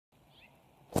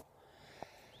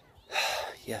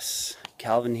Yes,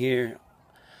 Calvin here.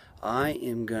 I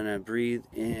am gonna breathe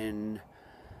in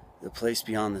the place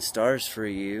beyond the stars for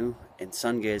you and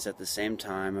sun gaze at the same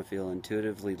time. I feel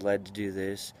intuitively led to do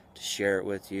this, to share it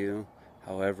with you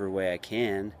however way I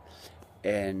can.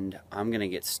 And I'm gonna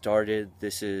get started.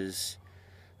 This is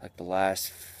like the last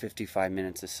 55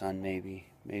 minutes of sun, maybe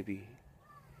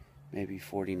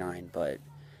 49, but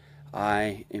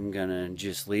I am gonna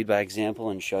just lead by example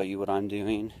and show you what I'm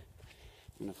doing.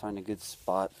 I'm gonna find a good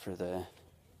spot for the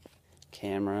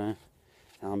camera.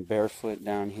 I'm barefoot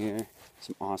down here.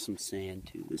 Some awesome sand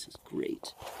too. This is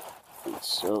great. And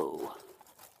so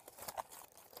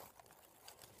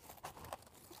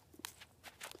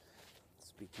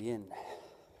let's begin.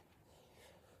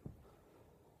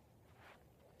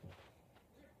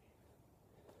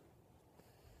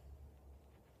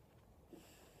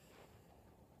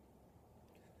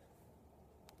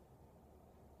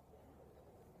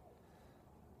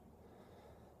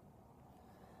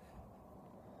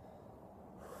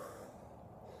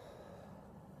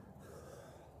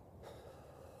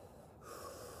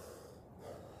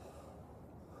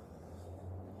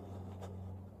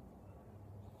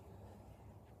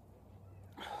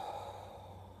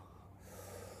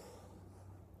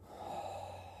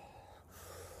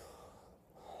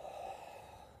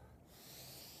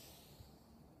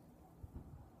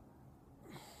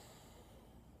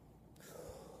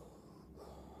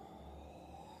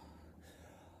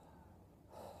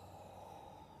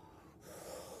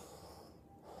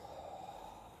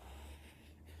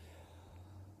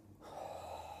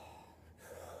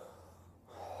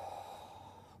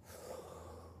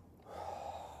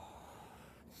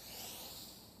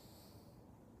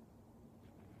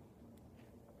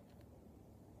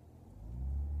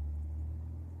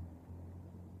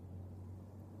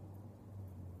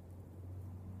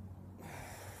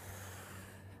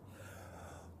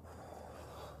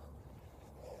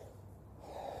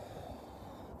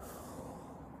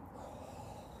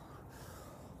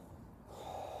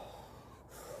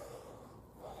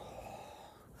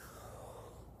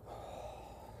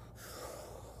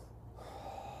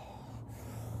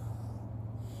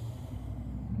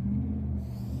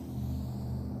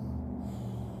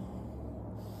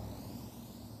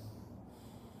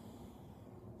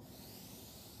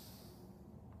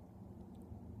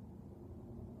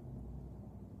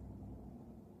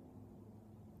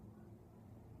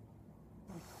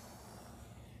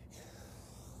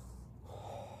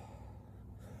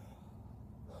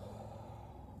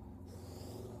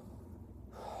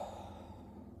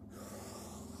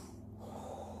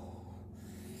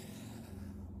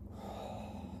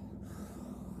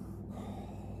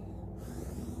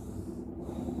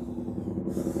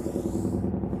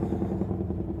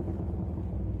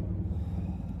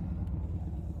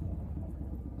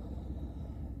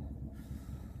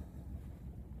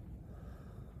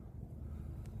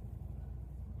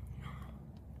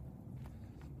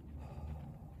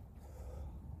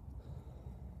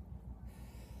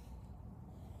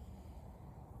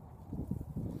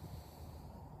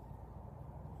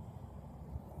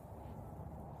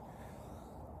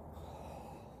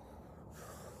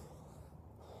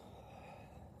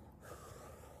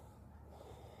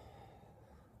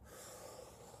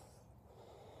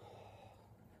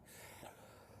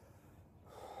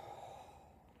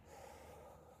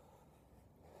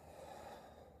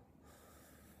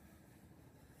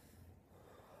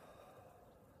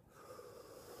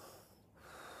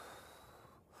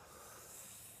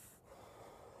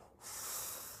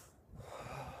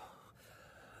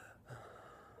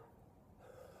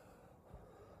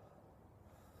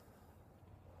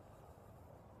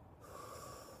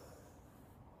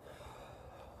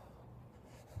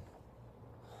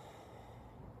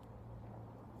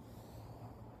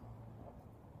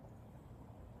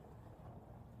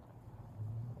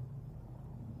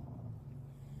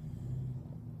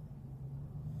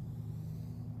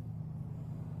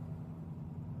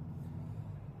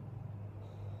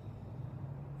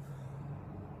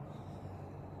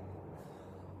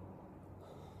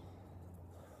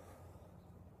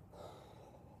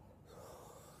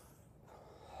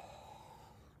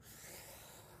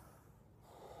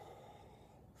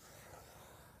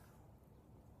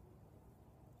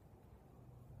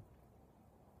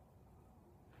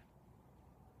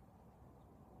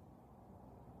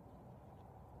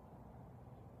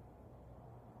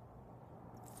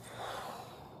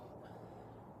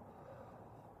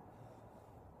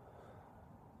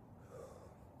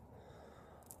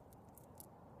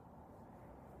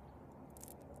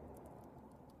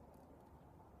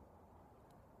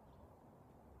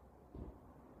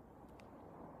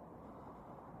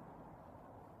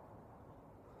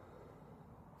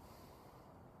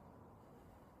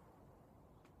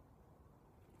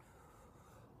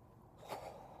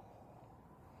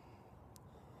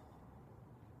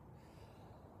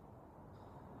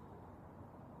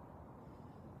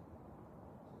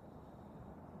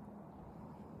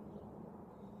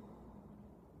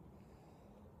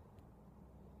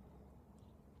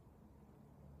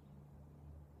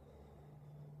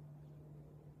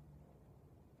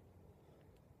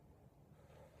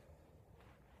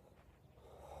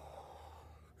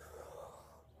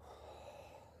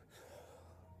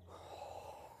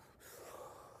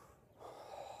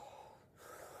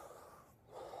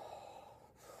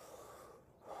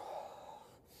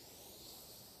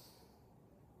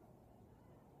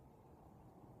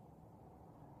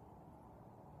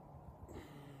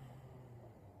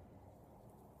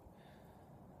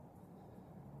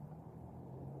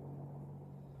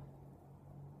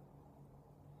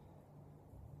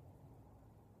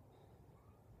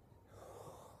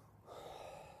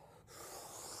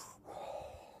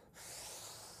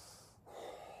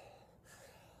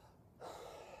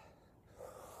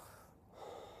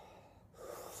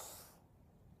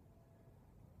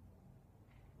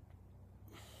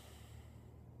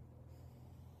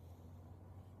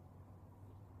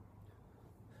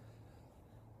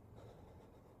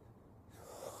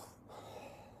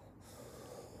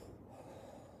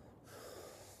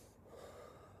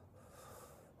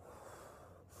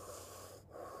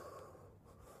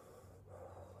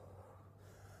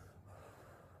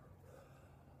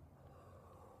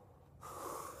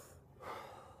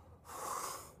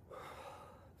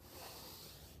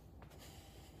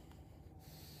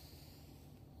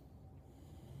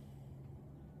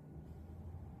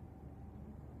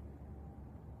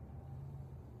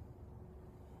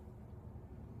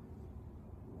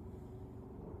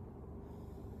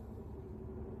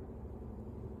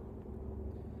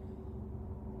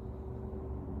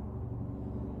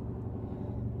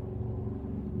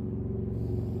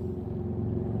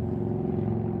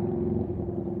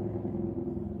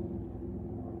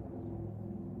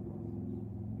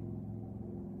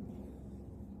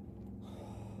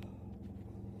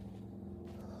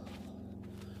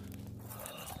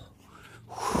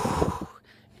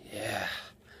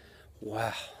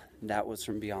 That was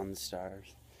from Beyond the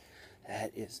Stars.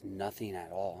 That is nothing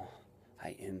at all.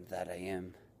 I am that I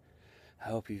am. I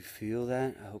hope you feel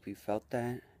that. I hope you felt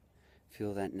that.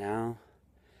 Feel that now.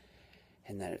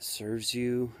 And that it serves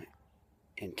you.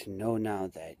 And to know now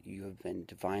that you have been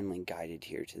divinely guided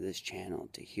here to this channel,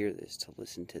 to hear this, to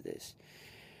listen to this,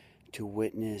 to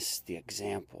witness the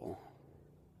example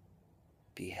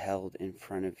be held in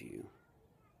front of you.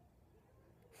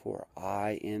 For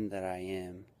I am that I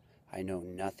am. I know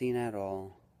nothing at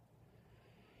all.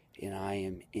 And I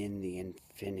am in the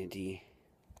infinity.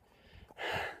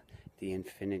 The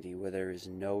infinity where there is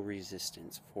no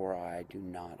resistance, for I do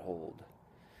not hold.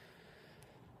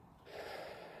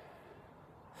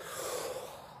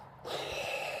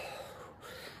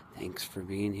 Thanks for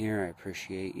being here. I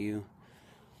appreciate you.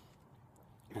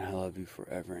 And I love you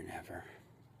forever and ever.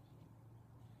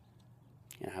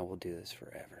 And I will do this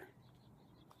forever.